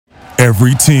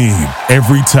Every team,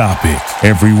 every topic,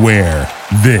 everywhere.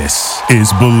 This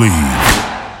is Believe.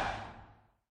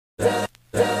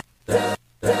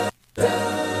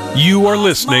 You are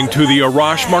listening to the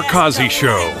Arash Markazi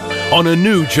Show on a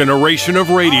new generation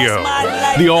of radio,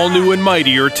 the all-new and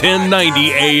mightier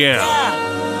 1090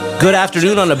 AM. Good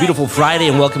afternoon on a beautiful Friday,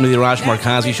 and welcome to the Arash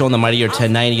Markazi Show on the mightier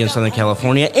 1090 in Southern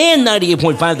California and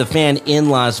 98.5 The Fan in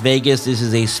Las Vegas. This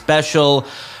is a special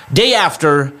day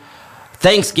after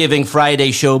Thanksgiving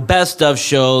Friday show, best of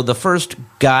show. The first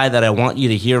guy that I want you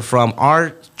to hear from,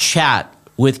 our chat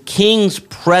with Kings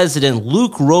president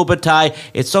Luc Robitaille.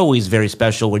 It's always very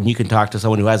special when you can talk to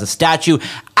someone who has a statue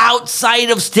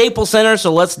outside of Staples Center.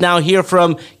 So let's now hear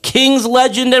from Kings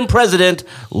legend and president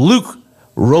Luc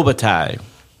Robitaille.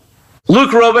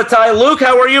 Luc Robitaille. Luc,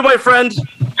 how are you, my friend?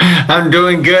 I'm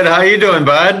doing good. How you doing,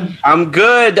 bud? I'm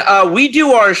good. We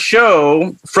do our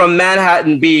show from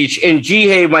Manhattan Beach, and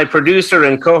Jihei, my producer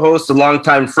and co-host, a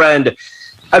longtime friend.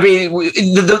 I mean,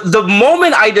 the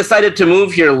moment I decided to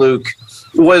move here, Luc,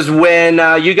 was when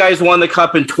you guys won the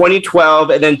Cup in 2012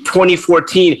 and then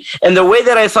 2014. And the way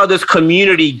that I saw this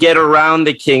community get around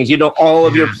the Kings, you know, all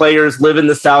of your players live in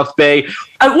the South Bay.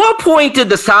 At what point did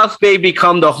the South Bay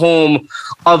become the home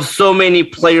of so many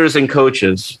players and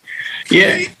coaches?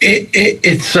 Yeah,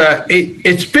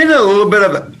 it's been a little bit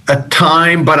of a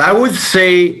time, but I would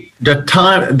say the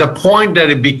point that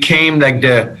it became like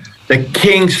the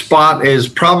king spot is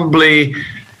probably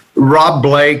Rob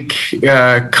Blake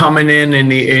coming in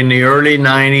the early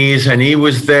 90s, and he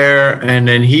was there, and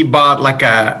then he bought like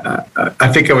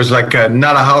I think it was like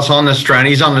not a house on the Strand.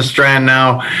 He's on the Strand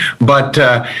now, but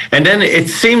and then it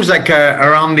seems like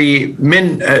around the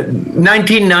mid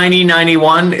 1990,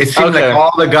 91, it seemed like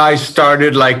all the guys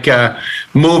started like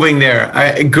moving there.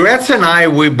 Gretz and I,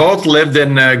 we both lived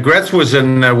in Gretz was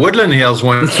in Woodland Hills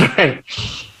when. That's right.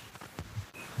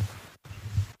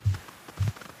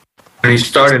 He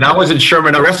started. I was in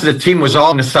Sherman. The rest of the team was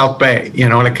all in the South Bay. You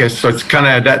know, like so. It's kind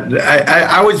of that.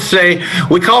 I would say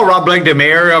we call Rob Blake the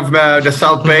mayor of the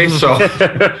South Bay. So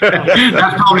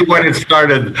that's probably when it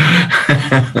started.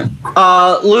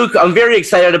 Luc, I'm very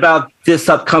excited about this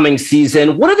upcoming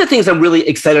season. One of the things I'm really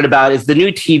excited about is the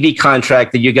new TV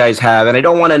contract that you guys have. And I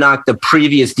don't want to knock the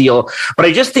previous deal, but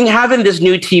I just think having this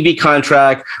new TV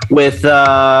contract with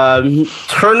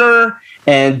Turner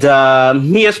and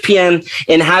ESPN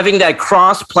and having that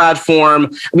cross-platform.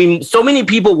 I mean, so many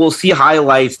people will see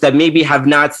highlights that maybe have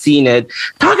not seen it.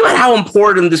 Talk about how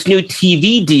important this new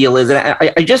TV deal is. And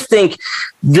I just think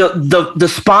the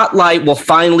spotlight will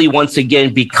finally once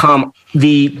again become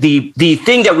the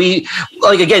thing that we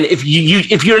like. Again, if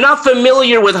you're not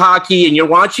familiar with hockey and you're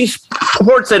watching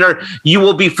SportsCenter, you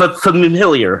will be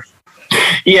familiar.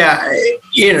 Yeah,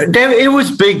 you know, it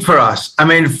was big for us. I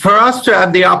mean, for us to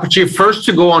have the opportunity first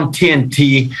to go on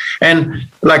TNT and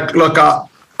like, look, I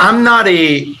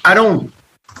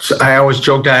always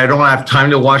joke that I don't have time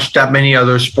to watch that many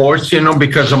other sports, you know,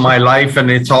 because of my life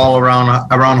and it's all around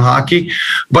hockey.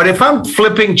 But if I'm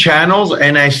flipping channels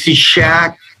and I see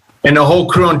Shaq and the whole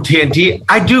crew on TNT,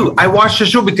 I watch the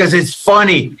show because it's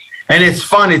funny and it's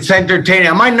fun. It's entertaining.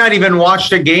 I might not even watch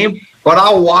the game, but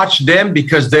I'll watch them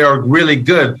because they are really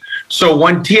good. So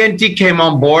when TNT came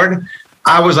on board,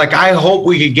 I was like, I hope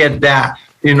we could get that.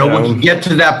 You know, we can get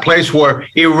to that place where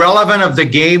irrelevant of the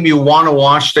game, you want to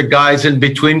watch the guys in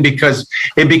between because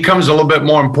it becomes a little bit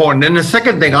more important. And the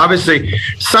second thing, obviously,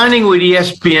 signing with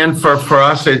ESPN for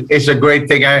us is a great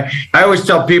thing. I always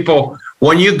tell people,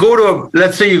 when you go to,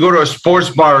 let's say you go to a sports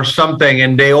bar or something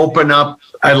and they open up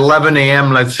at 11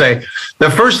 a.m., let's say, the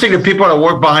first thing the people that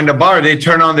work behind the bar, they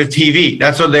turn on the TV.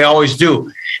 That's what they always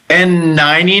do. And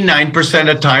 99%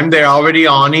 of the time, they're already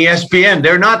on ESPN.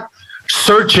 They're not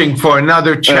searching for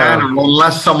another channel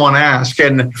unless someone asks.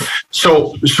 And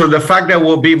so the fact that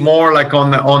we'll be more like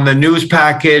on the news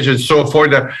package and so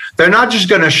forth, they're not just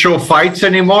going to show fights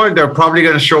anymore. They're probably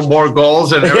going to show more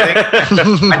goals and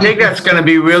everything. I think that's going to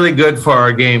be really good for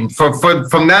our game.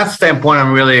 From that standpoint,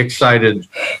 I'm really excited.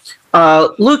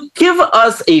 Luc, give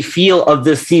us a feel of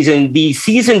this season. The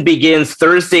season begins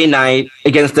Thursday night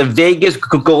against the Vegas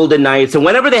Golden Knights. And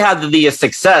whenever they had the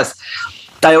success,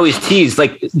 I always tease,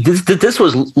 like, this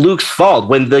was Luc's fault.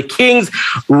 When the Kings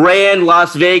ran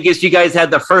Las Vegas, you guys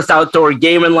had the first outdoor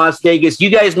game in Las Vegas.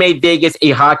 You guys made Vegas a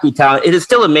hockey town. It is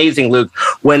still amazing, Luc,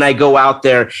 when I go out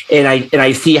there and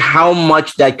I see how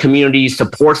much that community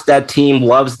supports that team,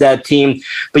 loves that team.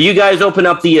 But you guys open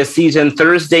up the season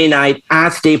Thursday night at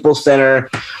Staples Center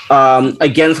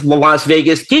against Las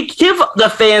Vegas. Give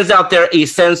the fans out there a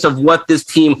sense of what this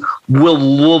team will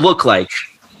look like.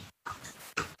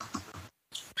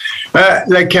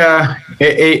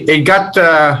 It got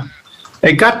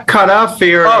It got cut off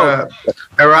here,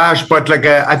 Arash, but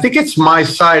I think it's my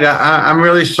side. I'm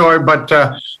really sorry, but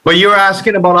you're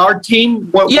asking about our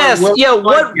team? What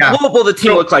will the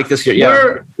team look like this year?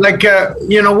 Yeah.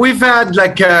 We're we've had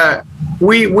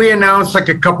we announced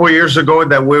a couple of years ago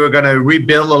that we were going to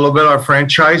rebuild a little bit our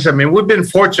franchise. I mean, we've been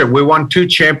fortunate. We won 2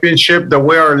 championships. The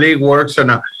way our league works in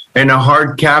a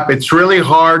hard cap, it's really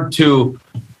hard to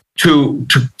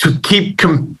keep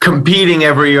competing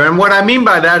every year. And what I mean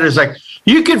by that is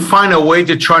you can find a way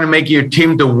to try to make your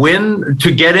team to win,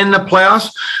 to get in the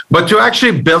playoffs, but to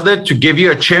actually build it, to give you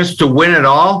a chance to win it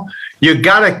all, you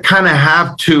got to kind of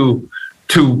have to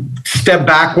step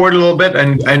backward a little bit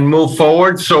and move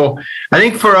forward. So I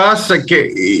think for us,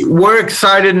 we're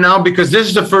excited now because this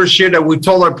is the first year that we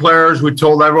told our players, we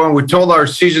told everyone, we told our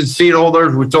season seat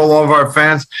holders, we told all of our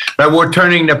fans that we're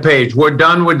turning the page. We're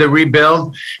done with the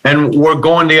rebuild and we're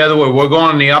going the other way. We're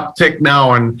going on the uptick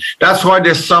now. And that's why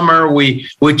this summer we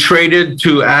traded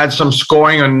to add some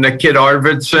scoring on the kid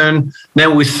Arvidsson.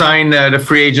 Then we signed the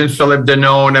free agent Philip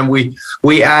Deneau, and then we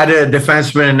added a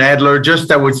defenseman in Edler just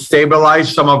that would stabilize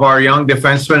some of our young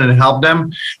defensemen and help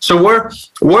them. So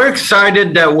we're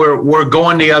excited that we're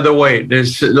going the other way.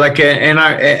 There's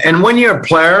and when you're a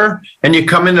player and you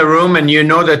come in the room and you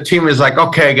know the team is like,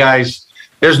 okay, guys,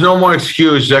 there's no more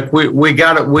excuse. We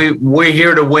got it. We're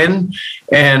here to win,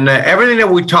 and everything that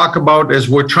we talk about is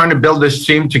we're trying to build this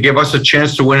team to give us a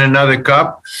chance to win another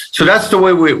cup. So that's the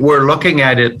way we're looking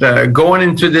at it. Going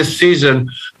into this season,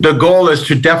 the goal is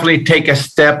to definitely take a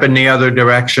step in the other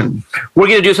direction. We're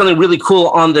going to do something really cool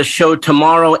on the show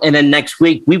tomorrow, and then next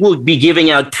week we will be giving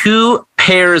out 2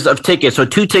 pairs of tickets. So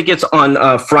 2 tickets on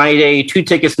Friday, 2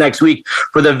 tickets next week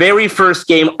for the very first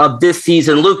game of this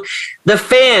season. Luke, the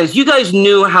fans, you guys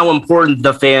knew how important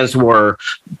the fans were,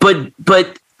 but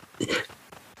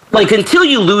until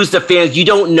you lose the fans, you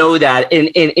don't know that.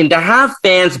 And to have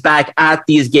fans back at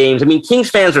these games, I mean, Kings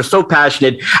fans are so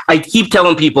passionate. I keep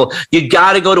telling people, you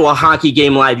got to go to a hockey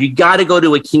game live. You got to go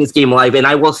to a Kings game live. And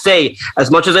I will say, as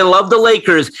much as I love the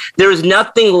Lakers, there is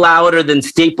nothing louder than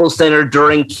Staples Center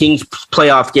during Kings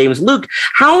playoff games. Luke,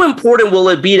 how important will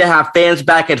it be to have fans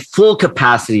back at full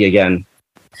capacity again?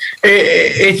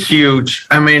 It's huge.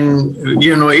 I mean,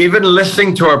 even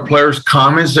listening to our players'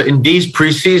 comments in these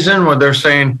preseason, where they're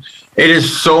saying it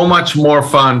is so much more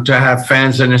fun to have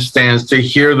fans in the stands, to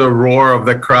hear the roar of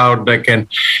the crowd, and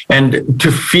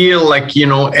to feel like,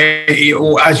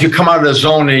 as you come out of the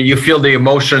zone and you feel the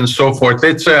emotion and so forth.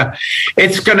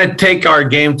 It's going to take our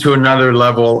game to another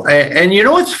level. And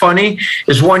what's funny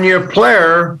is when you're a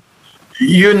player,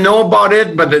 you know about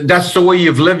it, but that's the way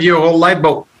you've lived your whole life.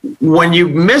 But when you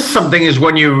miss something is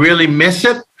when you really miss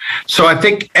it. So I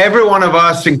think every one of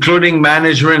us, including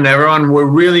management and everyone, we're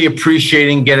really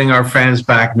appreciating getting our fans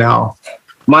back now.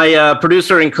 My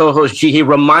producer and co-host, G,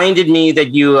 reminded me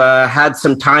that you had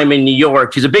some time in New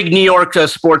York. He's a big New York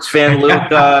sports fan, Luke.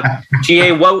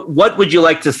 G, what would you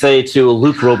like to say to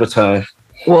Luc Robitaille?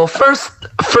 Well, first,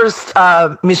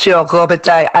 Monsieur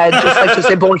Robitaille, I'd just like to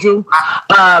say bonjour.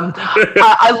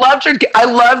 I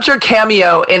loved your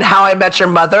cameo in How I Met Your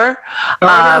Mother.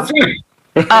 Oh,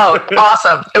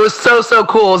 awesome! It was so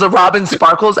cool. It was a Robin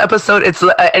Sparkles episode. It's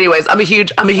anyways. I'm a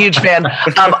huge fan.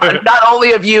 Not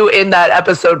only of you in that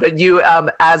episode, but you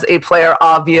as a player,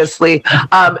 obviously.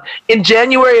 In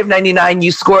January of '99,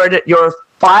 you scored your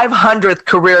 500th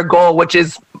career goal, which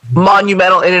is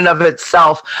monumental in and of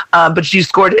itself, but you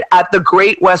scored it at the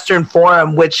Great Western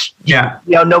Forum, which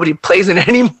nobody plays in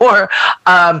anymore,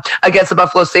 against the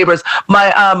Buffalo Sabres.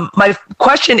 My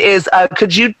question is,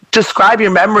 could you describe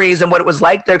your memories and what it was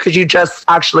like there? Could you just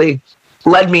actually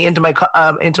led me into my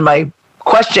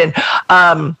question?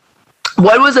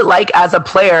 What was it like as a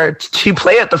player to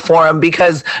play at the Forum?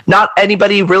 Because not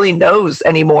anybody really knows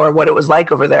anymore what it was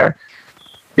like over there.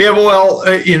 Yeah, well,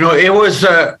 it was.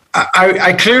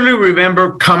 I clearly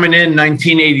remember coming in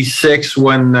 1986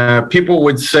 when people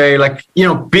would say,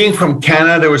 being from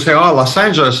Canada, they would say, "Oh, Los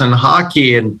Angeles and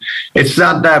hockey, and it's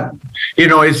not that,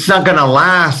 it's not going to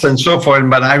last," and so forth.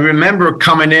 But I remember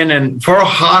coming in, and for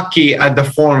hockey at the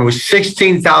Forum, it was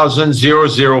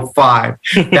 16,005.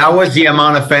 That was the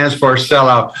amount of fans for a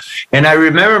sellout. And I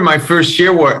remember my first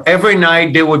year where every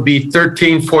night there would be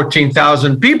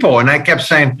 14,000 people. And I kept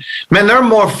saying, man, there are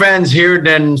more fans here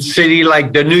than city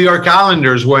like the New York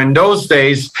Islanders were in those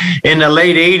days in the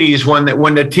late 80s when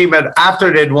the team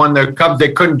after they'd won their cup,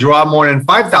 they couldn't draw more than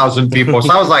 5,000 people.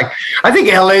 So I was like, I think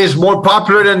LA is more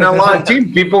popular than a lot of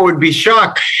teams. People would be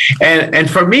shocked. And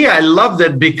for me, I loved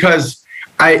it because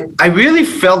I really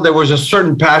felt there was a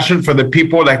certain passion for the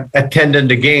people that attended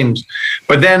the games.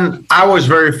 But then I was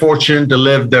very fortunate to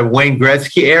live the Wayne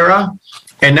Gretzky era,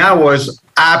 And that was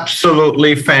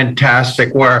absolutely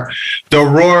fantastic, where the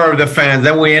roar of the fans.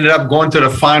 Then we ended up going to the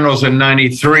finals in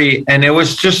 93. And it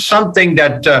was just something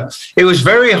that it was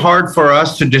very hard for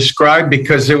us to describe,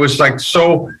 because it was like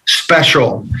so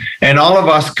special. And all of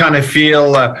us kind of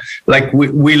feel like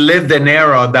we lived an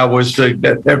era that was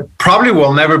that probably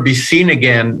will never be seen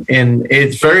again. And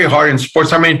it's very hard in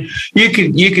sports. I mean, you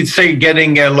could say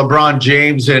getting LeBron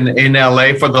James in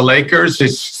LA for the Lakers,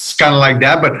 it's kind of like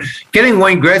that. But getting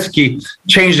Wayne Gretzky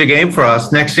changed the game for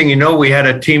us. Next thing you know, we had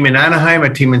a team in Anaheim,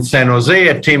 a team in San Jose,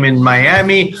 a team in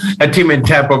Miami, a team in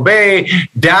Tampa Bay,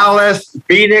 Dallas,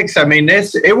 Phoenix. I mean,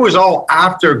 it was all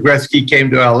after Gretzky came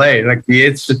to LA. Like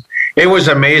it was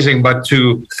amazing. But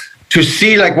to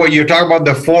see like what you're talking about,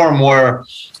 the Forum, where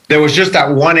there was just that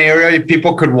one area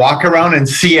people could walk around and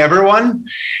see everyone.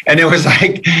 And it was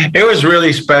like, it was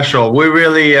really special. We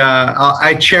really,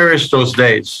 I cherish those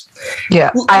days. Yeah,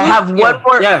 I have one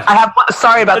more. Yeah.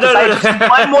 Sorry about this. I have just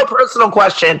one more personal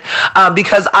question,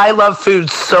 because I love food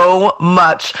so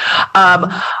much.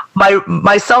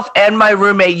 Myself and my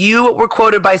roommate, you were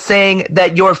quoted by saying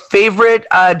that your favorite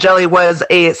jelly was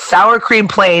a sour cream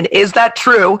plain. Is that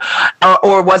true,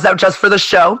 or was that just for the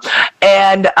show?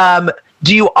 And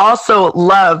do you also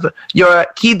love your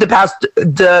queue de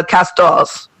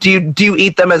castors? Do you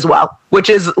eat them as well? Which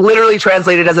is literally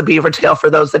translated as a beaver tail for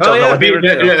those that don't know what beaver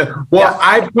tail. Yeah. Well,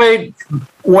 I played.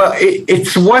 Well,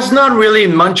 it was not really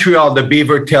in Montreal, the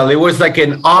beaver tail. It was like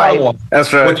in Ottawa. Right.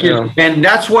 That's right. And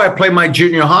that's where I played my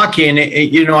junior hockey. And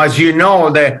as you know,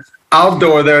 the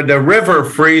outdoor there, the river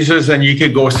freezes and you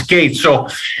could go skate. So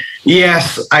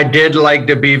yes, I did like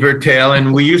the beaver tail.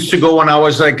 And we used to go when I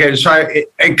was like, so I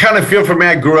kind of feel for me,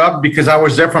 I grew up because I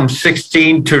was there from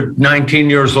 16 to 19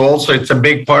 years old. So it's a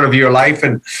big part of your life.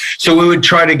 And so we would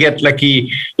try to get like a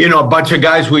bunch of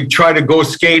guys, we'd try to go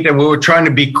skate, and we were trying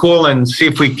to be cool and see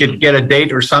if we could get a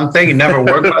date or something. It never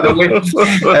worked, by the way.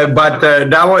 But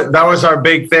that was our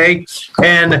big thing.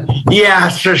 And yeah,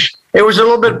 so it was a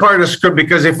little bit part of the script,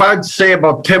 because if I'd say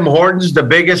about Tim Hortons, the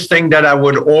biggest thing that I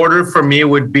would order for me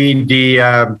would be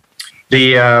the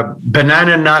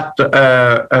banana nut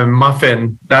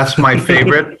muffin. That's my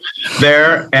favorite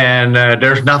there. And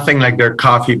there's nothing like their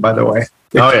coffee, by the way.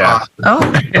 It's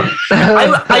awesome.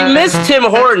 I miss Tim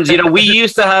Hortons. We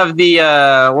used to have the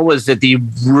the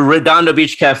Redondo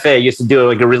Beach Cafe used to do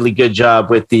like a really good job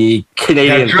with the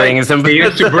Canadian things. And they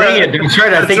used to bring it. That's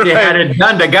right. I think they had it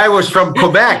done. The guy was from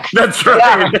Quebec. That's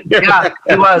right. Yeah,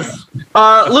 he was.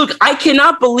 Luke, I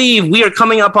cannot believe we are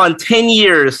coming up on 10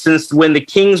 years since when the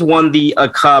Kings won the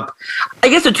Cup. I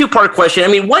guess a two-part question. I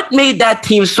mean, what made that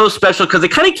team so special? Because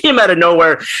it kind of came out of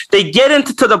nowhere. They get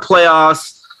into the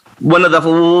playoffs, one of the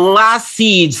last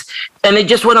seeds, and they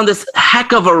just went on this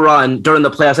heck of a run during the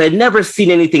playoffs. I had never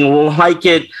seen anything like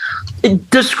it.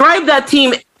 Describe that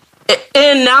team.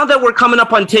 And now that we're coming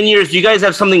up on 10 years, do you guys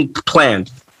have something planned?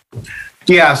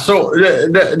 Yeah, so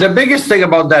the biggest thing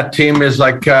about that team is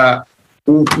like,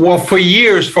 for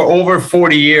years, for over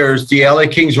 40 years, the LA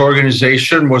Kings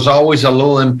organization was always a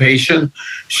little impatient.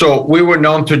 So we were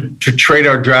known to trade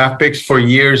our draft picks for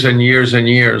years and years and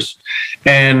years.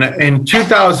 And in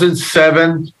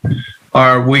 2007,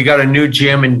 we got a new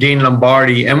GM in Dean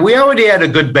Lombardi, and we already had a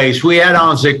good base. We had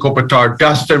Anze Kopitar,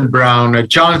 Dustin Brown,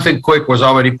 Jonathan Quick was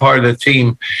already part of the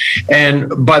team.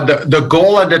 But the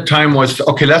goal at the time was,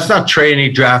 okay, let's not trade any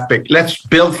draft pick. Let's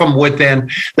build from within.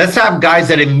 Let's have guys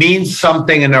that it means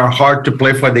something in their heart to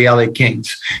play for the LA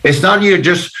Kings. It's not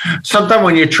sometimes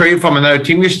when you trade from another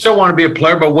team, you still want to be a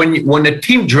player, but when the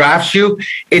team drafts you,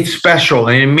 it's special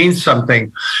and it means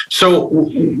something. So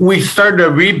we started to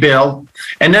rebuild.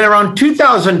 And then around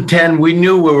 2010, we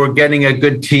knew we were getting a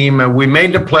good team, and we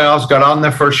made the playoffs, got on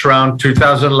the first round.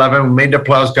 2011, we made the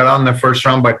playoffs, got on the first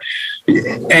round.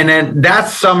 And then that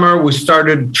summer, we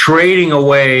started trading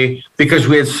away because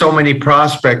we had so many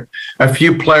prospects, a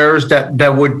few players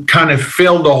that would kind of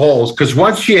fill the holes. Because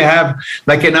once you have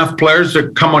like enough players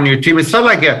that come on your team, it's not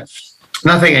like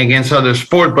nothing against other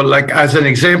sport, but like as an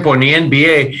example, in the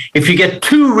NBA, if you get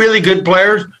two really good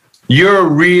players,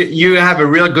 you have a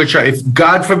real good shot. If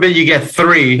God forbid you get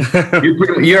three,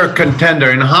 you're a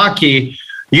contender. In hockey,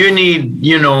 you need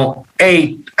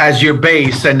 8 as your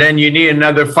base, and then you need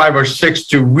another 5 or 6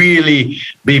 to really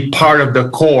be part of the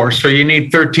core. So you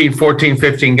need 13, 14,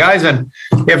 15 guys, and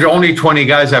you have only 20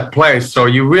 guys that play. So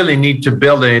you really need to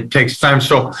build it. It takes time.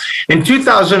 So in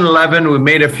 2011, we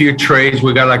made a few trades.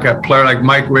 We got like a player like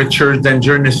Mike Richards. Then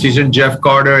during the season, Jeff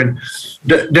Carter, and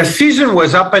the season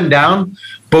was up and down.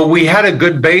 But we had a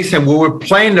good base and we were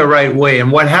playing the right way.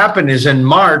 And what happened is in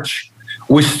March,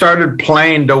 we started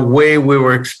playing the way we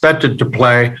were expected to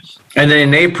play. And then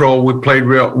in April, we played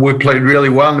really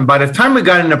well. And by the time we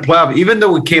got in the playoff, even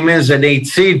though we came in as an 8th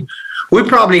seed, we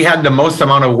probably had the most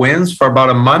amount of wins for about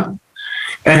a month.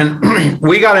 And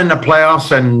we got in the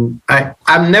playoffs, and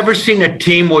I've never seen a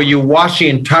team where you watch the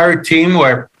entire team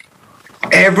where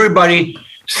everybody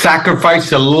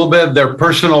sacrificed a little bit of their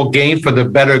personal gain for the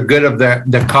better good of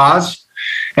the cause.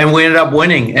 And we ended up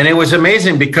winning. And it was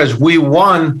amazing because we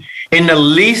won in the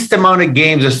least amount of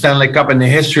games of Stanley Cup in the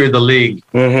history of the league.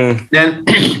 Mm-hmm. Then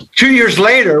 2 years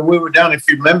later, we were down, if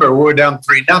you remember, we were down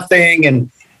 3-0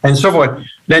 and so forth.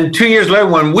 Then 2 years later,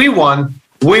 when we won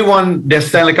the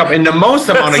Stanley Cup in the most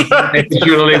amount of games in the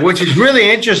history of the league, which is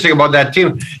really interesting about that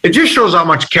team. It just shows how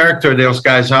much character those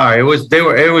guys are. It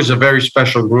was a very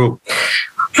special group.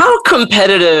 How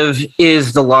competitive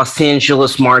is the Los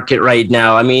Angeles market right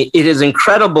now? I mean, it is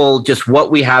incredible just what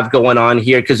we have going on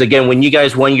here. Because again, when you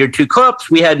guys won your 2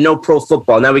 cups, we had no pro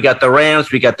football. Now we got the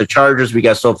Rams, we got the Chargers, we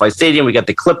got SoFi Stadium, we got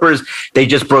the Clippers. They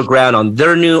just broke ground on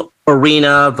their new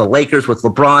arena, the Lakers with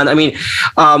LeBron. I mean,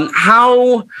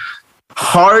 how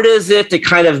hard is it to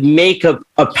kind of make a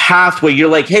path where you're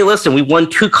like, hey, listen, we won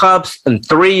 2 cups in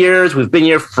 3 years. We've been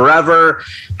here forever.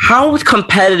 How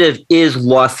competitive is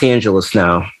Los Angeles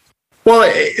now?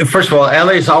 Well, first of all,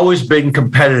 LA's always been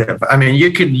competitive. I mean,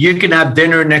 you can have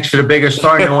dinner next to the biggest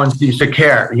star, and no one seems to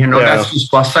care. You know, That's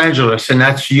just Los Angeles, and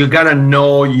you got to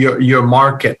know your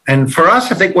market. And for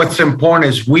us, I think what's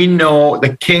important is we know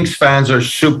the Kings fans are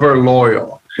super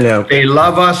loyal. Yeah. They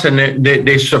love us and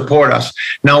they support us.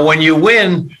 Now, when you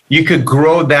win, you could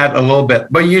grow that a little bit,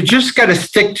 but you just got to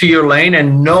stick to your lane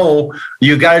and know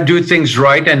you got to do things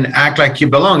right and act like you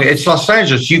belong. It's Los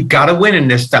Angeles. You got to win in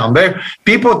this town.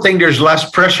 People think there's less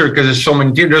pressure because there's so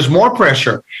many teams. There's more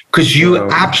pressure because you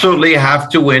absolutely have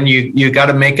to win. You got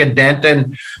to make a dent,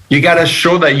 and you got to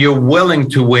show that you're willing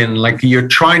to win, like you're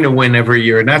trying to win every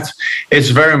year. And it's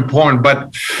very important.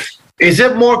 But is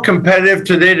it more competitive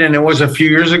today than it was a few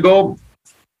years ago?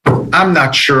 I'm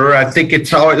not sure. I think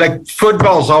it's always like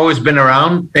football's always been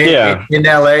around in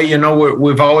LA. You know,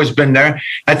 we've always been there.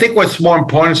 I think what's more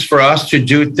important is for us to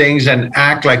do things and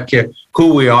act like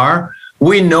who we are.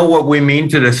 We know what we mean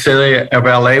to the city of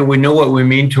LA. We know what we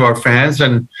mean to our fans,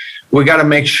 and we got to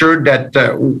make sure that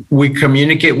we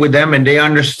communicate with them and they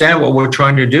understand what we're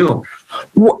trying to do.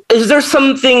 Is there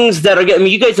some things that are? I mean,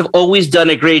 you guys have always done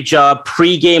a great job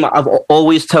pre-game. I've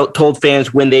always told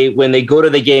fans when they go to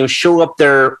the game, show up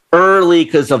there early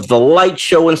because of the light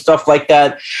show and stuff like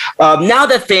that. Now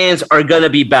that fans are going to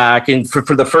be back, and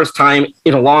for the first time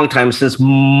in a long time since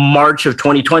March of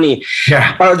 2020,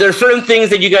 are there certain things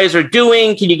that you guys are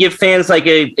doing? Can you give fans like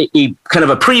a kind of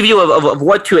a preview of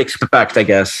what to expect, I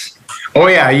guess? Oh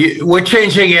yeah, we're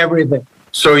changing everything.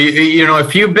 So you know,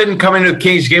 if you've been coming to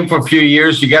Kings game for a few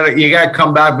years, you gotta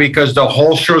come back because the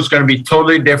whole show is going to be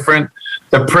totally different.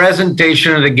 The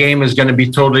presentation of the game is going to be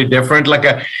totally different. Like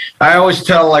I always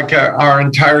tell our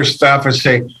entire staff, I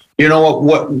say, you know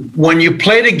what when you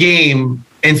play the game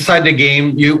inside the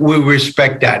game, we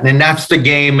respect that, and that's the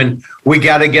game, and we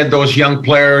got to get those young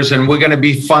players, and we're going to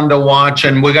be fun to watch,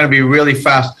 and we're going to be really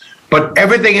fast. But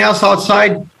everything else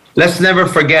outside, let's never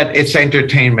forget it's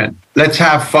entertainment. Let's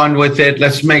have fun with it.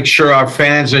 Let's make sure our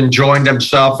fans enjoying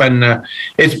themselves. And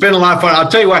it's been a lot of fun. I'll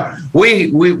tell you what,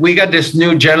 we got this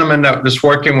new gentleman that's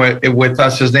working with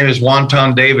us. His name is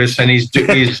Wonton Davis, and he's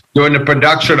doing the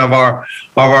production of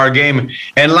our game.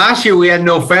 And last year we had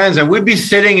no fans, and we'd be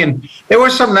sitting, and there were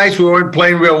some nights we weren't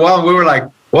playing real well, and we were like,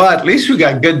 well, at least we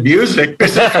got good music. And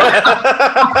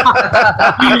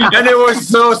it was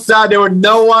so sad. There was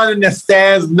no one in the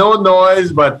stands, no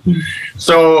noise. But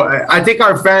so I think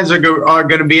our fans are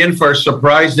going to be in for a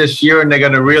surprise this year, and they're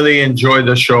going to really enjoy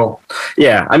the show.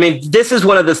 Yeah, I mean, this is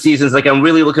one of the seasons. Like, I'm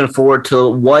really looking forward to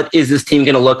what is this team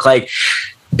going to look like.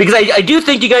 Because I do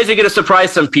think you guys are going to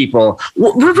surprise some people.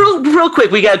 Real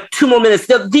quick, we got 2 more minutes.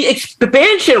 The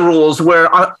expansion rules,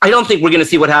 where I don't think we're going to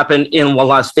see what happened in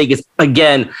Las Vegas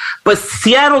again, but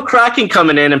Seattle Kraken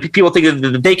coming in, and people think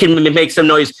that they can make some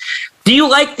noise. Do you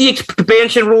like the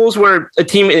expansion rules where a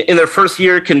team in their first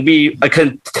year can be a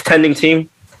contending team?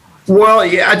 Well,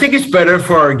 yeah, I think it's better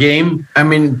for our game. I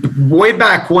mean, way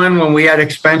back when we had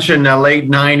expansion in the late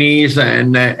 90s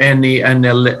and the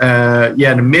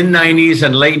mid 90s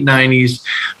and late 90s,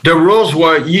 the rules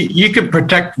were you could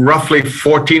protect roughly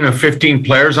 14 or 15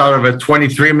 players out of a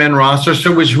 23-man roster.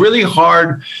 So it was really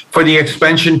hard for the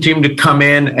expansion team to come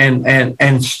in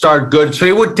and start good. So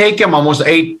it would take them almost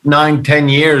 8, 9, 10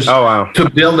 years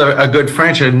to build a good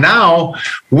franchise. Now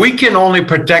we can only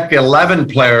protect 11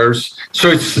 players.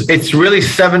 So it's really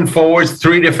 7 forwards,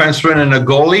 3 defensemen, and a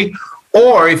goalie,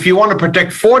 Or if you want to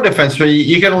protect 4 defensemen,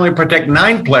 you can only protect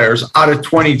 9 players out of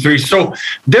 23. So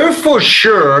they're for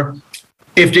sure,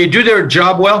 if they do their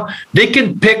job well, they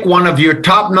can pick one of your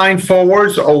top 9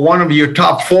 forwards or one of your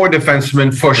top 4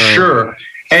 defensemen for sure.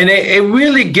 And it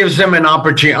really gives them an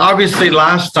opportunity. Obviously,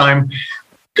 last time,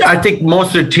 I think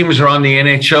most of the teams around the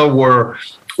NHL were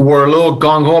a little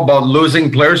gung-ho about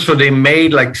losing players, so they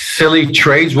made like silly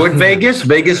trades with Vegas.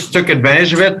 Vegas took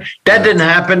advantage of it. That didn't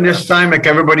happen this time. Like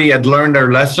everybody had learned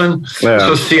their lesson. Yeah.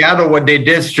 So Seattle, what they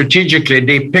did strategically,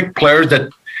 they picked players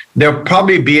that they'll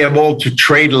probably be able to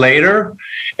trade later,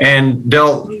 and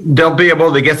they'll be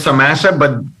able to get some asset.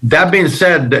 But that being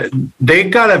said, they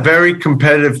got a very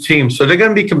competitive team, so they're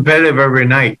going to be competitive every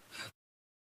night.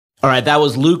 All right, that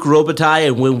was Luc Robitaille,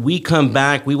 and when we come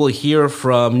back, we will hear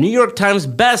from New York Times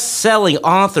best-selling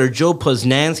author Joe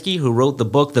Posnanski, who wrote the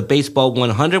book The Baseball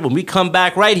 100. When we come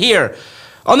back right here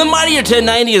on the Mightier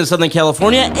 1090 in Southern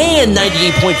California and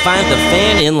 98.5 The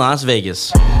Fan in Las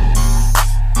Vegas.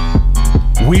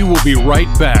 We will be right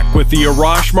back with the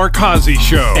Arash Markazi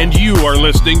Show, and you are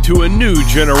listening to a new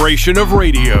generation of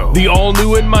radio, the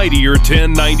all-new and mightier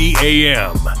 1090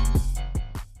 AM.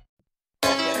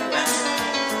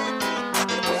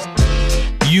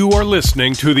 You are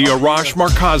listening to the Arash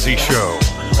Markazi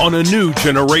Show on a new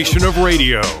generation of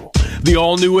radio, the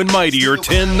all-new and mightier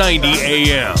 1090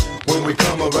 AM.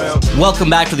 Welcome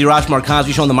back to the Arash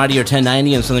Markazi Show on the Mightier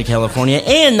 1090 in Southern California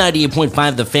and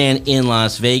 98.5 The Fan in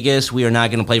Las Vegas. We are now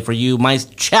going to play for you my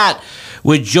chat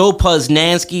with Joe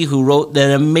Posnanski, who wrote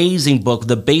that amazing book,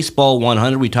 The Baseball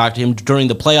 100. We talked to him during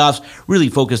the playoffs, really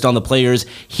focused on the players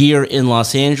here in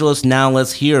Los Angeles. Now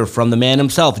let's hear from the man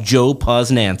himself, Joe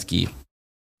Posnanski.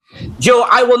 Joe,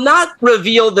 I will not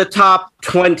reveal the top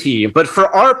 20, but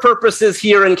for our purposes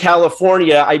here in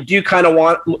California, I do kind of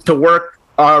want to work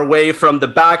our way from the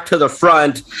back to the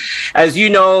front. As you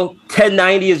know,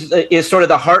 1090 is sort of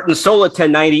the heart and soul of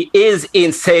 1090 is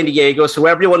in San Diego. So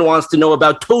everyone wants to know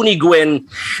about Tony Gwynn.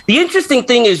 The interesting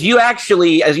thing is you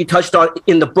actually, as you touched on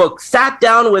in the book, sat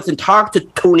down with and talked to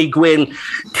Tony Gwynn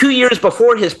 2 years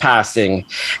before his passing.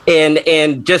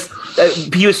 And just,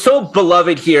 he was so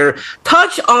beloved here.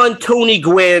 Touch on Tony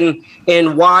Gwynn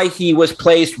and why he was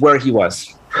placed where he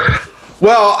was.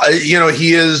 Well,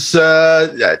 he is,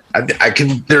 there's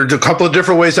a couple of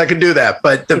different ways I can do that,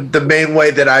 but the main way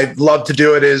that I love to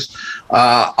do it is,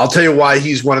 I'll tell you why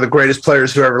he's one of the greatest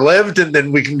players who ever lived, and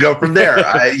then we can go from there.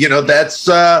 That's,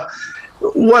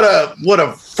 what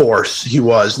a force he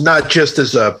was, not just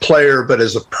as a player, but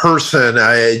as a person.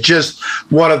 Just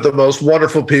one of the most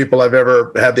wonderful people I've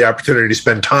ever had the opportunity to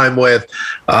spend time with.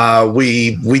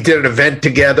 We did an event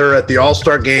together at the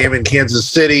All-Star game in Kansas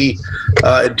City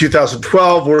in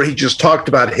 2012 where he just talked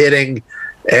about hitting,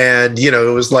 and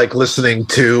it was like listening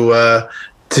to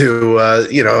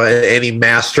any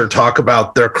master talk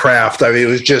about their craft. I mean, it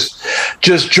was just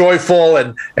joyful.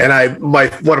 And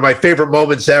one of my favorite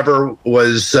moments ever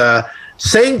was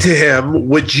saying to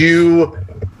him,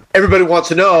 everybody wants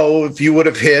to know if you would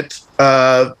have hit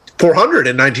 400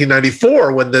 in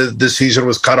 1994 when the season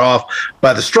was cut off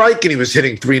by the strike, and he was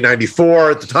hitting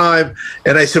 394 at the time.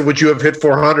 And I said, would you have hit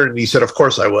 400? And he said, of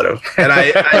course I would have. And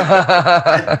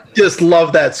I just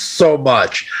love that so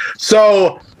much.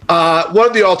 So, one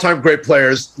of the all-time great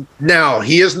players. Now,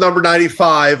 he is number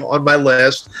 95 on my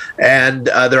list, and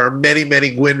there are many,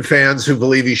 many Gwynn fans who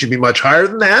believe he should be much higher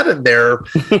than that, and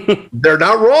they're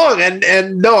not wrong.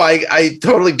 And no, I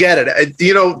totally get it.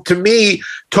 To me,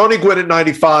 Tony Gwynn at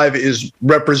 95 is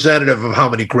representative of how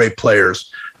many great players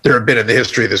there have been in the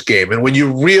history of this game. And when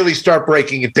you really start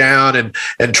breaking it down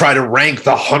and try to rank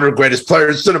the 100 greatest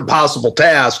players, it's an impossible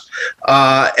task.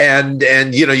 And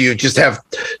you just have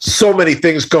so many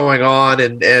things going on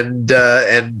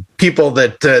and people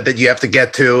that you have to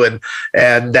get to.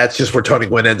 And that's just where Tony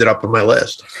Gwynn ended up on my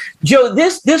list. Joe,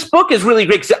 this book is really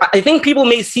great. I think people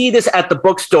may see this at the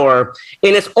bookstore,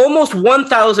 and it's almost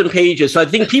 1,000 pages. So I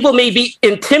think people may be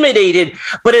intimidated,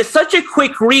 but it's such a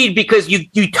quick read because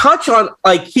you touch on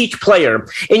like each player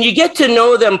and you get to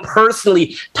know them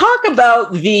personally. Talk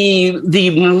about the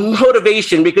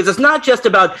motivation, because it's not just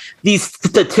about these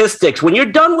statistics. When you're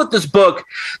done with this book,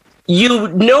 you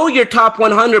know your top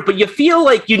 100, but you feel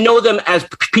like you know them as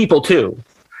people too.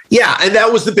 Yeah, and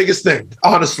that was the biggest thing,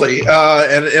 honestly. And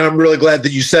I'm really glad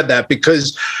that you said that,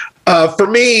 because for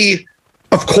me,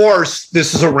 of course,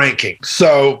 this is a ranking.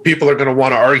 So people are going to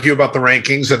want to argue about the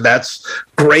rankings, and that's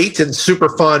great and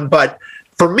super fun. But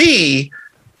for me,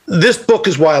 this book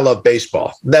is why I love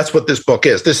baseball. That's what this book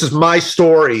is. This is my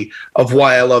story of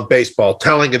why I love baseball,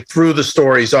 telling it through the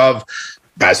stories of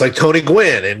guys like Tony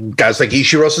Gwynn and guys like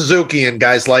Ichiro Suzuki and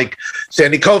guys like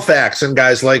Sandy Koufax and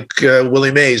guys like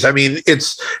Willie Mays. I mean,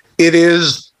 it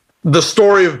is the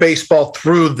story of baseball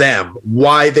through them,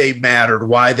 why they mattered,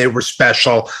 why they were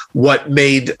special, what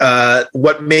makes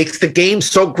the game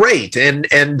so great.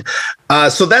 And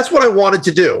so that's what I wanted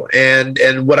to do.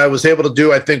 And what I was able to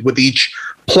do, I think, with each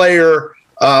player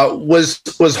was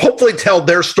hopefully tell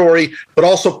their story, but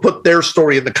also put their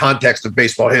story in the context of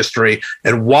baseball history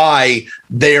and why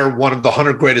they are one of the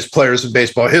 100 greatest players in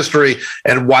baseball history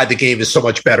and why the game is so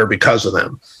much better because of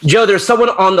them. Joe, there's someone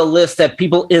on the list that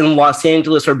people in Los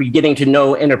Angeles are beginning to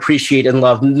know and appreciate and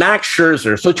love, Max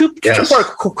Scherzer. So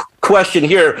two-part question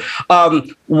here.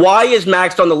 Why is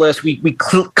Max on the list? We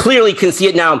clearly can see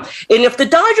it now. And if the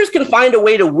Dodgers can find a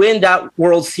way to win that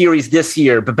World Series this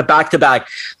year, but back-to-back,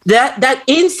 that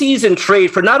in-season trade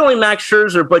for not only Max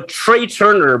Scherzer, but Trey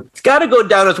Turner, it's got to go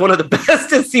down as one of the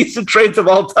best in-season trades of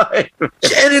all time.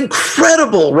 And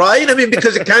incredible, right? I mean,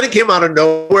 because it kind of came out of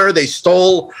nowhere. They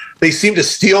seemed to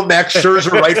steal Max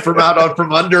Scherzer right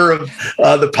from under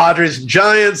the Padres and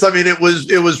Giants. I mean, it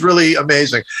was really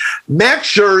amazing. Max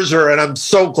Scherzer, and I'm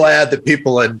so glad that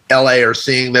people in LA are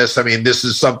seeing this. I mean, this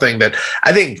is something that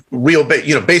I think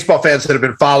baseball fans that have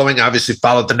been following, obviously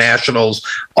followed the Nationals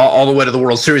all the way to the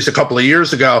World Series a couple of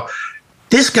years ago.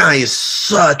 This guy is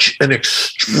such an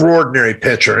extraordinary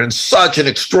pitcher and such an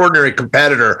extraordinary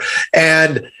competitor.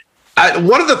 And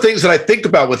one of the things that I think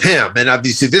about with him, and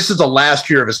obviously this is the last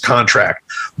year of his contract,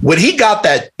 when he got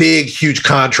that big, huge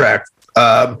contract,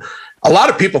 a lot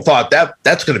of people thought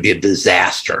that's going to be a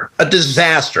disaster,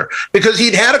 because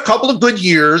he'd had a couple of good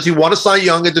years. He won a Cy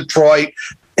Young in Detroit,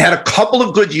 had a couple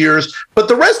of good years, but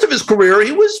the rest of his career,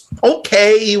 he was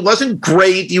okay. He wasn't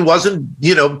great. He wasn't,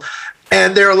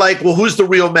 and they're like, well, who's the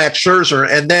real Max Scherzer?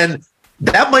 And then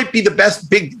that might be the best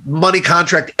big money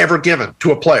contract ever given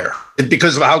to a player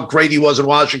because of how great he was in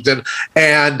Washington.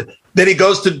 And then he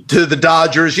goes to the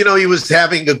Dodgers. He was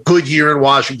having a good year in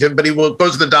Washington, but he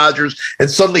goes to the Dodgers,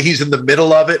 and suddenly he's in the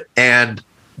middle of it, and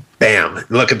bam,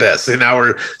 look at this. And now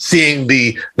we're seeing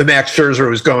the Max Scherzer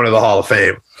who's going to the Hall of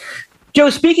Fame. Joe,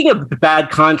 speaking of bad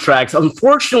contracts,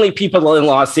 unfortunately, people in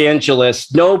Los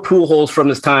Angeles know Pujols from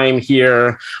his time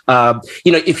here.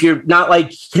 If you're not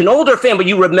like an older fan, but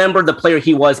you remember the player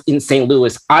he was in St.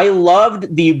 Louis. I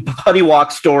loved the Buddy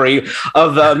Walk story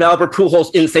of Albert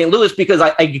Pujols in St. Louis because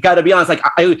I got to be honest,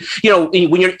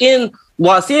 when you're in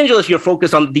Los Angeles, you're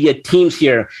focused on the teams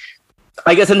here.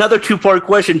 I guess another two-part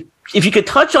question. If you could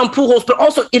touch on Pujols, but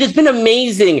also it has been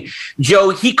amazing,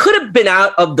 Joe. He could have been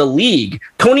out of the league.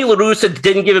 Tony La Russa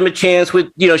didn't give him a chance with,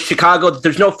 Chicago.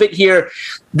 There's no fit here.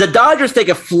 The Dodgers take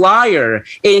a flyer,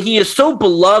 and he is so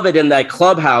beloved in that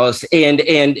clubhouse and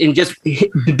just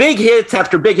big hits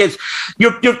after big hits.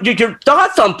 Your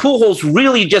thoughts on Pujols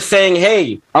really just saying,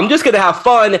 hey, I'm just going to have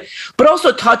fun, but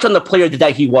also touch on the player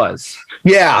that he was.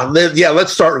 Yeah,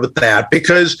 let's start with that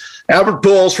because Albert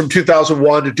Pujols from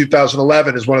 2001 to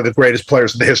 2011 is one of the greatest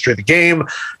players in the history of the game.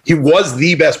 He was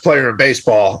the best player in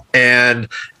baseball, and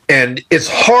it's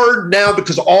hard now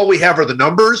because all we have are the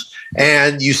numbers,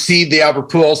 and you see the Albert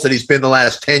Pujols that he's been the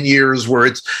last 10 years where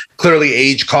it's clearly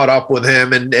age caught up with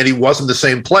him, and he wasn't the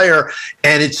same player,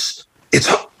 and it's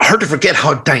hard to forget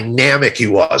how dynamic he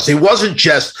was. He wasn't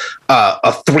just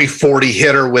a 340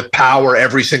 hitter with power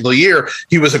every single year.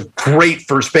 He was a great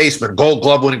first baseman, Gold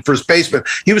Glove winning first baseman.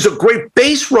 He was a great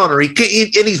base runner.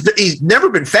 He's never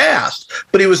been fast,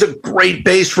 but he was a great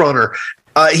base runner.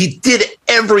 He did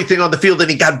everything on the field, and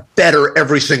he got better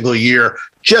every single year.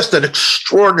 Just an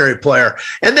extraordinary player.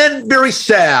 And then very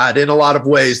sad in a lot of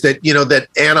ways that, that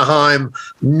Anaheim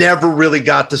never really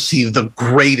got to see the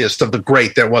greatest of the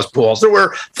great that was Pujols. There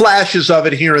were flashes of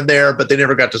it here and there, but they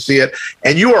never got to see it.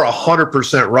 And you are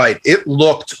 100% right. It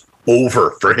looked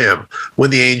over for him when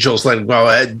the Angels let him go.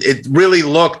 It really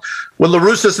looked, when La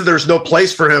Russa said there's no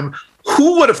place for him,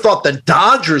 who would have thought the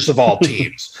Dodgers of all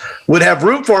teams would have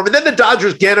room for him? And then the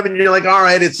Dodgers get him, and you're like, all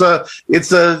right,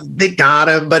 they got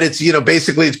him, but it's,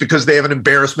 basically it's because they have an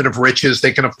embarrassment of riches.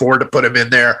 They can afford to put him in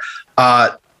there.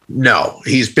 No,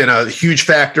 he's been a huge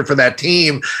factor for that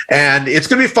team, and it's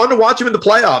going to be fun to watch him in the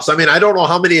playoffs. I mean, I don't know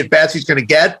how many at-bats he's going to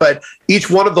get, but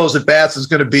each one of those at-bats is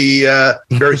going to be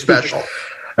very special.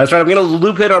 That's right. I'm going to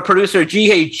loop in our producer,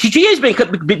 Jihei. Jihei's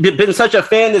been such a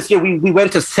fan this year. We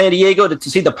went to San Diego to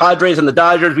see the Padres and the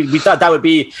Dodgers. We thought that would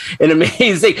be an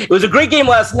amazing. It was a great game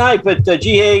last night. But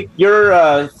Jihei,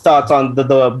 your thoughts on the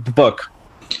book?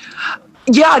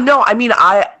 Yeah, no, I mean,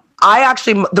 I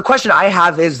the question I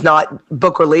have is not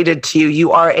book related to you.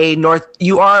 You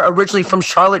are originally from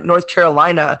Charlotte, North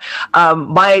Carolina.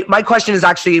 My question is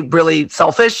actually really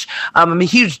selfish. I'm a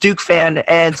huge Duke fan,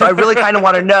 and so I really kind of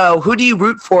want to know, who do you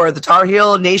root for, the Tar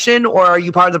Heel Nation, or are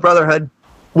you part of the Brotherhood?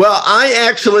 Well, I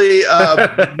actually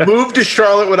moved to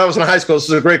Charlotte when I was in high school. This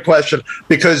is a great question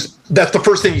because that's the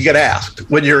first thing you get asked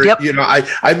when you're,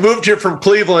 I moved here from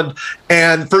Cleveland,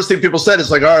 and first thing people said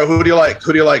is like, all right, who do you like?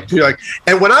 Who do you like? Who do you like?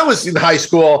 And when I was in high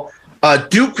school,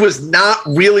 Duke was not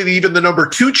really even the number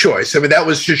 2 choice. I mean, that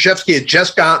was Krzyzewski had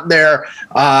just gotten there.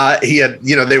 He had,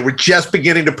 they were just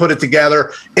beginning to put it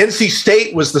together. NC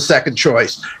State was the second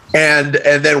choice, and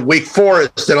then Wake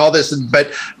Forest and all this.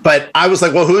 But I was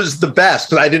like, well, who's the best?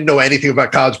 Because I didn't know anything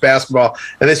about college basketball.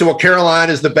 And they said, well,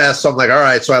 Carolina is the best. So I'm like, all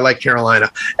right, so I like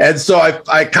Carolina. And so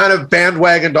I kind of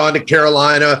bandwagoned onto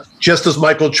Carolina just as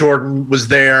Michael Jordan was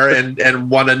there and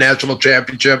won a national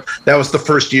championship. That was the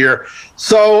first year.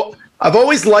 So I've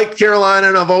always liked Carolina,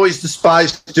 and I've always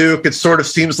despised Duke. It sort of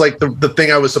seems like the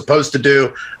thing I was supposed to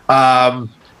do.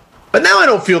 But now I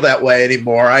don't feel that way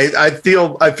anymore. I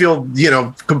feel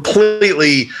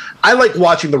completely. I like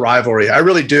watching the rivalry. I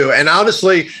really do. And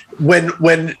honestly, when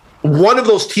one of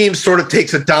those teams sort of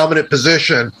takes a dominant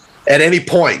position at any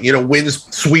point, wins,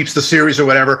 sweeps the series or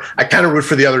whatever, I kind of root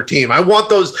for the other team. I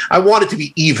want it to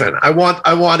be even. I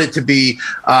want it to be,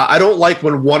 I don't like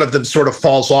when one of them sort of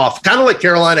falls off, kind of like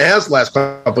Carolina has the last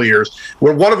couple of years,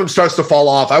 where one of them starts to fall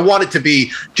off. I want it to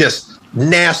be just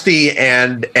nasty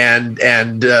and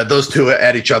those two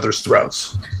at each other's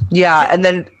throats. Yeah. And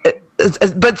then,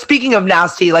 but speaking of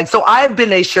nasty, so I've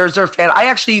been a Scherzer fan. I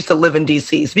actually used to live in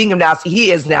DC. Speaking of nasty, he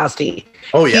is nasty.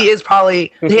 Oh yeah, he is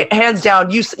probably hands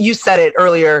down. You said it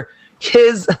earlier.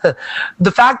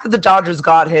 The fact that the Dodgers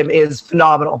got him is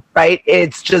phenomenal, right?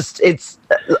 It's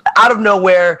out of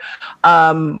nowhere.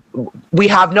 We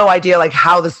have no idea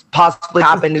how this possibly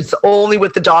happened. It's only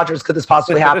with the Dodgers could this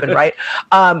possibly happen, right?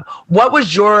 What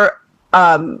was your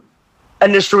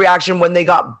initial reaction when they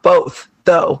got both,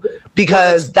 though?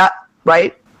 Because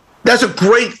right? That's a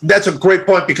great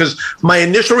point, because my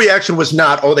initial reaction was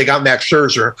not, oh, they got Max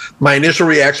Scherzer. My initial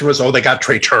reaction was, oh, they got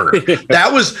Trey Turner.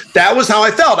 That was how I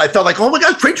felt. I felt like, oh my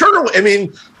God, Trey Turner. I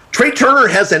mean, Trey Turner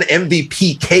has an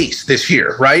MVP case this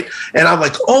year, right? And I'm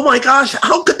like, oh my gosh,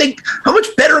 how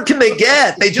much better can they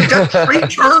get? They just got Trey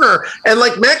Turner. And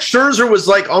Max Scherzer was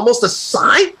almost a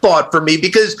side thought for me,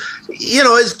 because,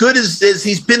 as good as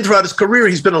he's been throughout his career,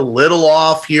 he's been a little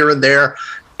off here and there.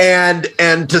 And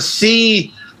to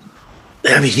see,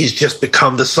 I mean, he's just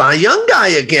become the Cy Young guy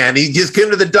again. He just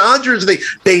came to the Dodgers.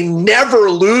 They never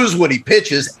lose when he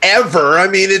pitches, ever. I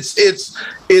mean, it's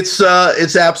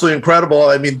absolutely incredible.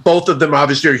 I mean, both of them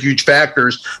obviously are huge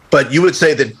factors, but you would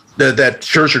say that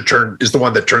Scherzer is the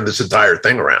one that turned this entire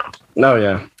thing around. Oh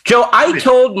yeah, Joe. I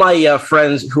told my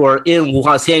friends who are in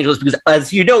Los Angeles, because,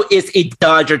 as you know, it's a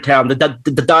Dodger town. The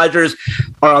Dodgers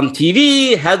are on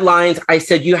TV headlines. I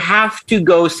said, you have to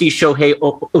go see Shohei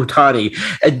Ohtani.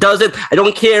 I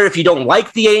don't care if you don't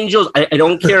like the Angels. I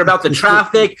don't care about the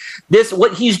traffic.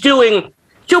 What he's doing.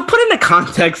 Joe, put into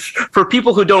context for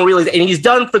people who don't realize, and he's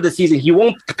done for the season. He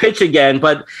won't pitch again,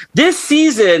 but this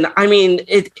season, I mean,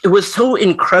 it was so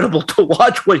incredible to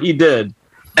watch what he did.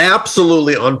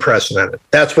 Absolutely unprecedented.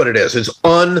 That's what it is. It's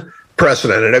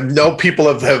unprecedented. I know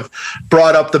people have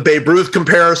brought up the Babe Ruth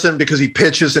comparison because he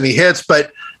pitches and he hits,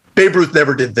 but Babe Ruth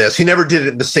never did this. He never did it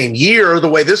in the same year the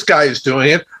way this guy is doing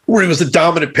it, where he was a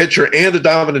dominant pitcher and a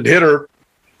dominant hitter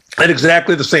at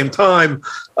exactly the same time.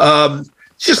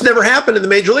 It's just never happened in the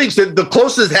major leagues. The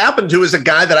closest it happened to is a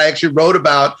guy that I actually wrote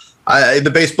about in the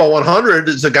Baseball 100,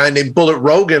 is a guy named Bullet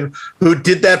Rogan, who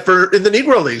did that in the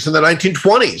Negro Leagues in the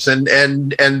 1920s,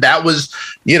 and that was,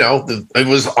 it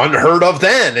was unheard of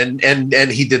then,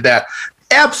 and he did that.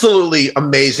 Absolutely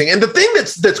amazing. And the thing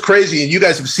that's crazy, and you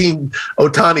guys have seen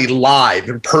Ohtani live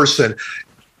in person,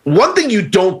 one thing you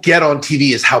don't get on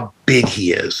TV is how big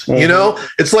he is. Mm-hmm.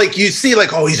 It's like you see,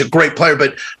 oh, he's a great player,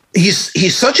 but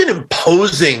he's such an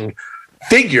imposing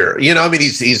figure. I mean,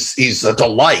 he's a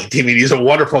delight. I mean, he's a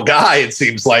wonderful guy, it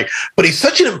seems like, but he's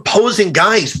such an imposing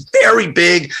guy. He's very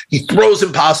big. He throws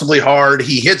impossibly hard.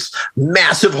 He hits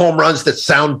massive home runs that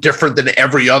sound different than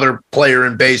every other player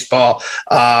in baseball.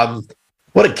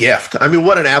 What a gift. I mean,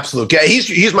 what an absolute guy.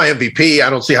 He's my MVP. I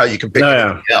don't see how you can pick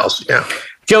anything else. Yeah.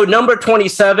 Joe, number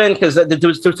 27, because there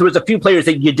was a few players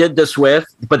that you did this with,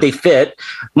 but they fit.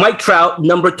 Mike Trout,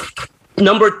 number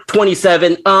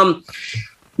 27.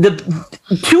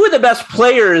 two of the best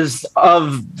players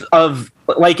of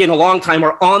like in a long time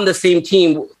are on the same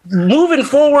team. Moving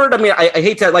forward, I mean, I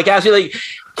hate to like ask you, like,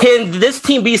 can this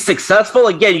team be successful?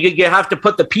 Again, you have to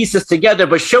put the pieces together,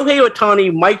 but Shohei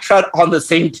Ohtani, Mike Trout on the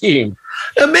same team.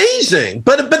 Amazing.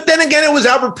 But then again, it was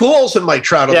Albert Pujols and Mike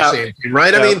Trout on the same team,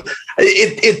 right? Yeah. I mean,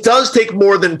 it does take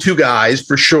more than two guys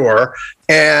for sure.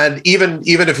 And even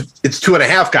if it's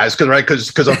 2.5 guys, because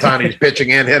Ohtani's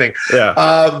pitching and hitting.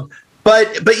 Yeah.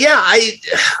 But yeah,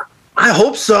 I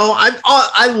hope so.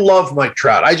 I love Mike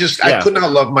Trout. I could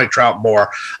not love Mike Trout more.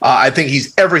 I think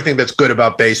he's everything that's good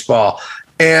about baseball.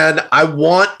 And I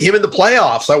want him in the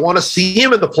playoffs. I want to see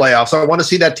him in the playoffs. I want to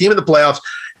see that team in the playoffs.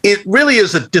 It really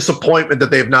is a disappointment that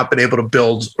they've not been able to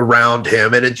build around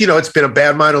him. And it's been a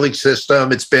bad minor league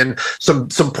system. It's been some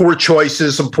poor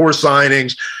choices, some poor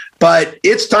signings. But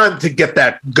it's time to get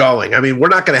that going. I mean, we're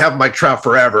not going to have Mike Trout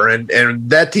forever, and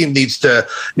that team needs to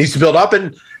build up.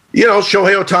 And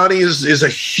Shohei Ohtani is a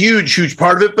huge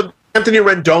part of it. But Anthony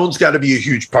Rendon's got to be a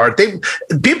huge part.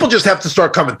 People just have to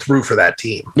start coming through for that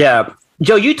team. Yeah.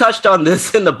 Joe, you touched on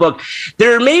this in the book.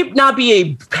 There may not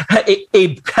be a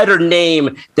better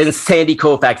name than Sandy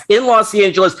Koufax. In Los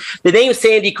Angeles, the name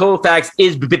Sandy Koufax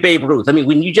is Babe Ruth. I mean,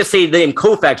 when you just say the name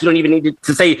Koufax, you don't even need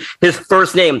to say his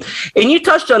first name. And you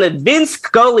touched on it. Vince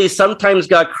Scully sometimes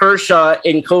got Kershaw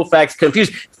and Koufax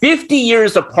confused. 50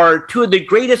 years apart, two of the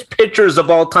greatest pitchers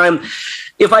of all time.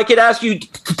 If I could ask you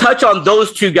to touch on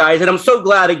those two guys, and I'm so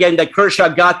glad, again, that Kershaw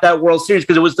got that World Series,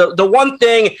 because it was the one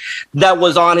thing that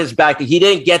was on his back, that he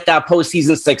didn't get that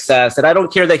postseason success. And I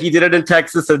don't care that he did it in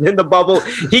Texas and in the bubble.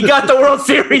 He got the World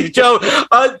Series, Joe.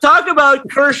 Talk about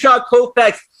Kershaw,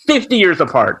 Koufax, 50 years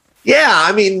apart. Yeah,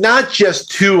 I mean, not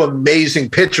just two amazing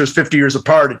pitchers 50 years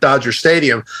apart at Dodger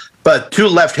Stadium, but two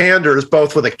left-handers,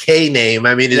 both with a K name.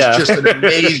 I mean, it's just an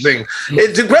amazing.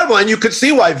 It's incredible, and you could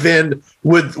see why Vin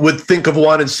would think of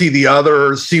one and see the other,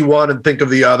 or see one and think of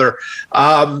the other.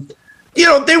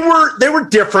 They were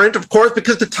different, of course,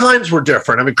 because the times were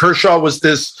different. I mean, Kershaw was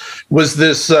this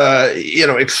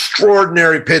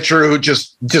extraordinary pitcher who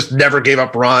just never gave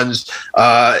up runs.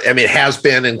 I mean, has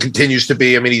been and continues to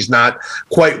be. I mean, he's not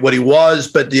quite what he was,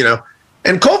 but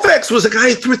And Koufax was a guy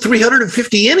who threw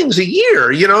 350 innings a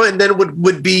year, and then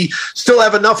would be still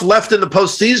have enough left in the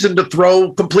postseason to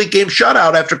throw complete game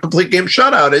shutout after complete game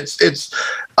shutout.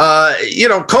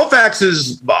 Koufax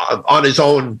is on his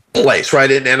own place,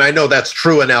 right? And I know that's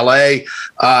true in LA.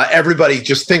 Everybody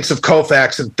just thinks of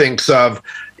Koufax and thinks of,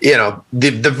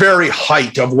 the very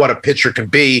height of what a pitcher can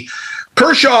be.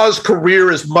 Kershaw's career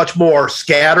is much more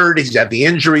scattered. He's had the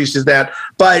injuries to that,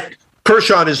 but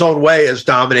Kershaw in his own way has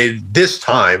dominated this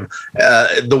time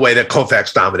the way that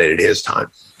Koufax dominated his time.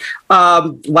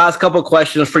 Last couple of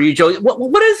questions for you, Joe.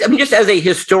 What is, I mean, just as a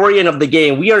historian of the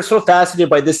game, we are so fascinated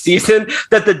by this season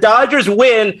that the Dodgers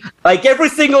win like every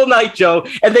single night, Joe,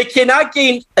 and they cannot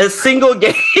gain a single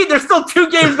game. There's still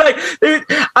 2 games back.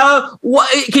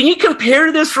 Can you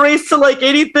compare this race to like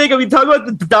anything? I mean, talk about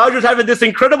the Dodgers having this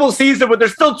incredible season, but they're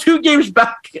still 2 games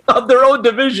back of their own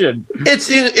division.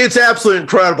 It's absolutely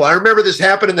incredible. I remember this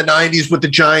happened in the 90s with the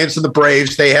Giants and the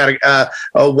Braves. They had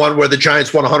a one where the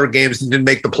Giants won 100 games and didn't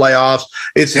make the playoffs.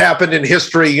 It's happened in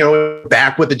history,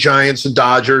 back with the Giants and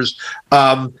Dodgers.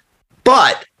 But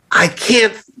I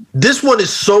can't, this one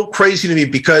is so crazy to me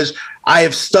because I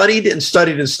have studied and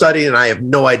studied and studied, and I have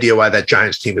no idea why that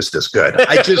Giants team is this good.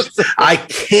 I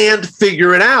can't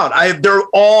figure it out. They're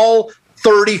all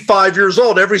 35 years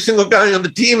old. Every single guy on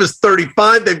the team is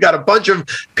 35. They've got a bunch of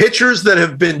pitchers that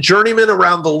have been journeymen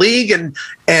around the league,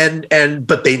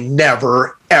 but they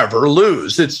never ever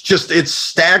lose. It's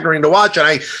staggering to watch, and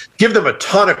I give them a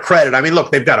ton of credit. I mean,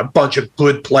 look, they've got a bunch of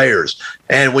good players,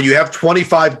 and when you have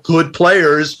 25 good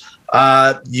players,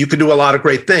 you can do a lot of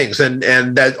great things, and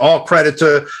that all credit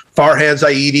to Farhan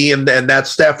Zaidi and that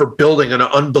staff for building an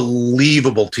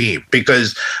unbelievable team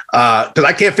because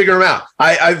I can't figure them out.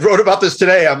 I wrote about this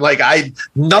today. I'm like,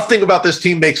 nothing about this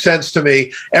team makes sense to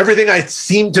me. Everything I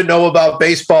seem to know about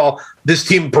baseball, this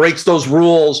team breaks those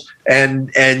rules,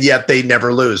 and yet they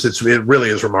never lose. It really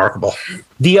is remarkable.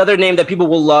 The other name that people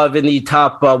will love in the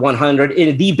top 100,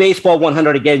 in the Baseball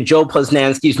 100, again, Joe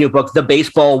Posnanski's new book, The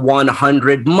Baseball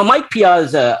 100. Mike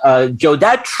Piazza, Joe,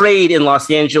 that trade in Los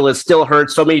Angeles still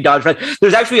hurts so many Dodger fans.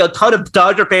 There's actually a ton of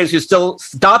Dodger fans who still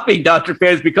stopping Dodger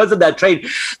fans because of that trade.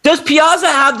 Does Piazza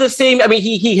have the same? I mean,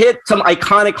 he hit some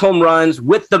iconic home runs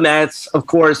with the Mets, of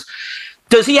course.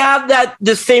 Does he have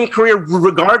the same career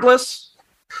regardless?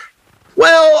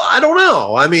 Well, I don't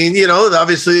know. I mean,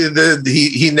 obviously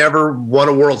he never won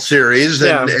a World Series,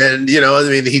 and I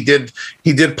mean, he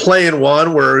did play in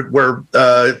one where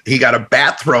he got a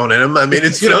bat thrown in him. I mean,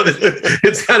 it's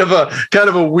it's kind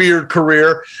of a weird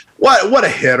career. What a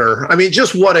hitter! I mean,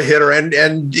 just what a hitter, and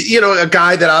a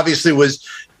guy that obviously was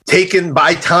taken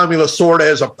by Tommy Lasorda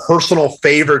as a personal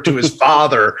favor to his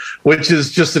father, which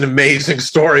is just an amazing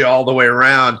story all the way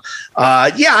around.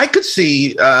 I could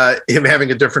see him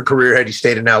having a different career had he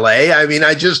stayed in LA. I mean,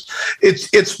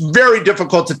 it's very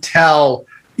difficult to tell,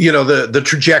 the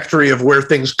trajectory of where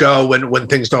things go when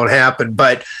things don't happen.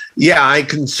 But yeah, I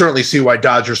can certainly see why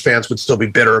Dodgers fans would still be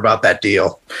bitter about that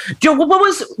deal. Joe, what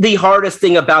was the hardest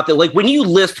thing about that? Like when you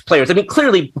list players, I mean,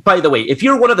 clearly, by the way, if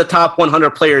you're one of the top 100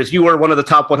 players, you are one of the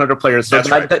top 100 players. So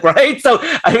That's right. So,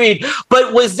 I mean,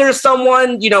 but was there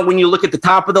someone, when you look at the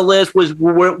top of the list,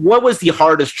 what was the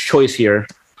hardest choice here?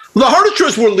 The hardest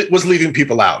choice was leaving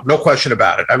people out. No question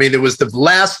about it. I mean, it was the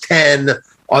last 10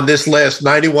 on this list,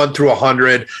 91 through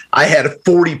 100. I had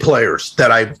 40 players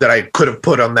that I could have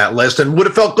put on that list and would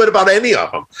have felt good about any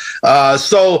of them.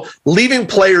 So leaving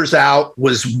players out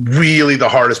was really the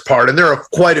hardest part. And there are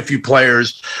quite a few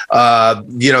players,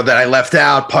 that I left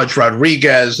out: Pudge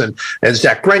Rodriguez and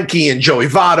Zach Greinke and Joey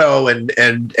Votto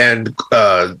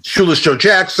and Shoeless Joe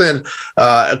Jackson,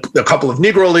 a couple of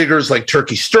Negro leaguers like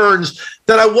Turkey Stearns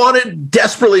that I wanted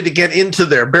desperately to get into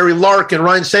there. Barry Larkin,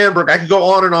 Ryan Sandberg. I could go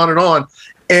on and on and on.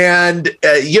 And,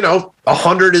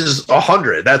 100 is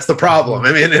 100. That's the problem.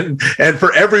 I mean, and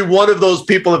for every one of those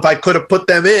people, if I could have put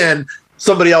them in,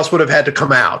 somebody else would have had to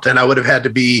come out, and I would have had to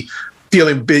be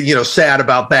feeling, sad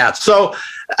about that. So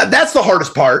that's the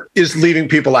hardest part, is leaving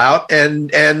people out.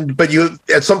 But you,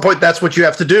 at some point, that's what you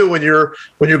have to do when you're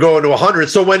going to 100.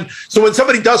 So when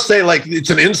somebody does say, like, it's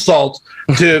an insult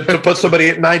to put somebody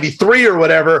at 93 or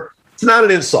whatever, it's not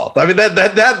an insult. I mean,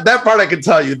 that part I can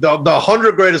tell you. The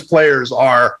 100 greatest players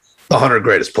are the 100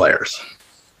 greatest players.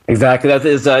 Exactly. That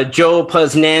is Joe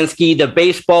Posnanski, the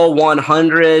Baseball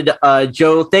 100.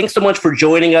 Joe, thanks so much for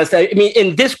joining us. I mean,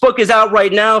 and this book is out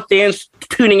right now. Fans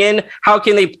tuning in, how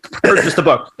can they purchase the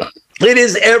book? It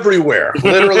is everywhere,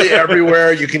 literally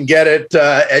everywhere. You can get it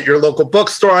at your local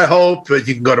bookstore, I hope. But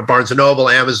you can go to Barnes & Noble,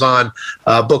 Amazon,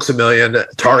 Books A Million,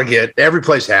 Target. Every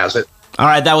place has it. All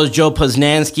right, that was Joe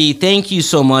Posnanski. Thank you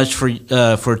so much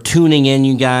for tuning in,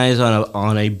 you guys,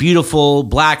 on a beautiful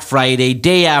Black Friday,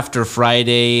 day after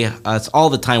Friday. That's all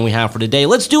the time we have for today.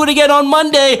 Let's do it again on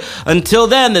Monday. Until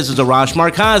then, this is Arash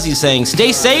Markazi saying,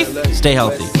 stay safe, stay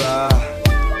healthy.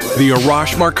 The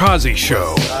Arash Markazi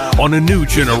Show on a new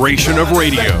generation of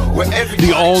radio.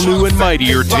 The all-new and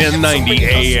mightier 1090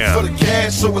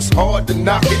 AM. So it's hard to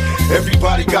knock it.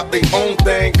 Everybody got their own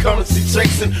thing, currency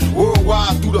chasing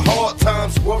worldwide through the hard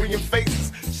times, worrying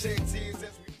faces.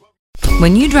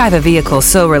 When you drive a vehicle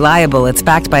so reliable it's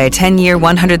backed by a 10-year,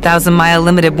 100,000-mile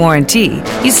limited warranty,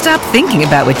 you stop thinking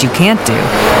about what you can't do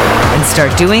and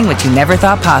start doing what you never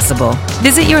thought possible.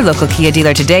 Visit your local Kia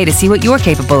dealer today to see what you're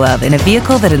capable of in a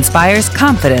vehicle that inspires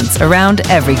confidence around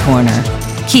every corner.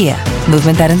 Kia,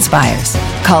 movement that inspires.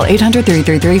 Call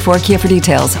 800-333-4KIA for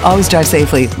details. Always drive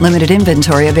safely. Limited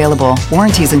inventory available.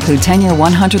 Warranties include 10-year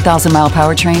 100,000-mile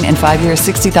powertrain and 5-year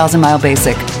 60,000-mile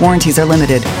basic. Warranties are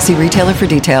limited. See retailer for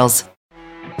details.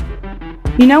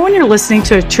 You know when you're listening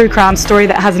to a true crime story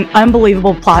that has an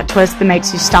unbelievable plot twist that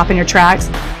makes you stop in your tracks?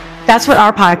 That's what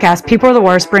our podcast, People Are the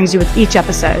Worst, brings you with each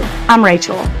episode. I'm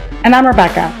Rachel. And I'm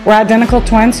Rebecca. We're identical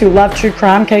twins who love true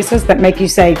crime cases that make you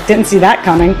say, didn't see that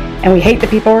coming, and we hate the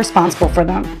people responsible for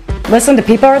them. Listen to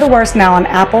People Are the Worst now on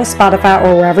Apple, Spotify,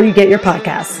 or wherever you get your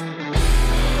podcasts.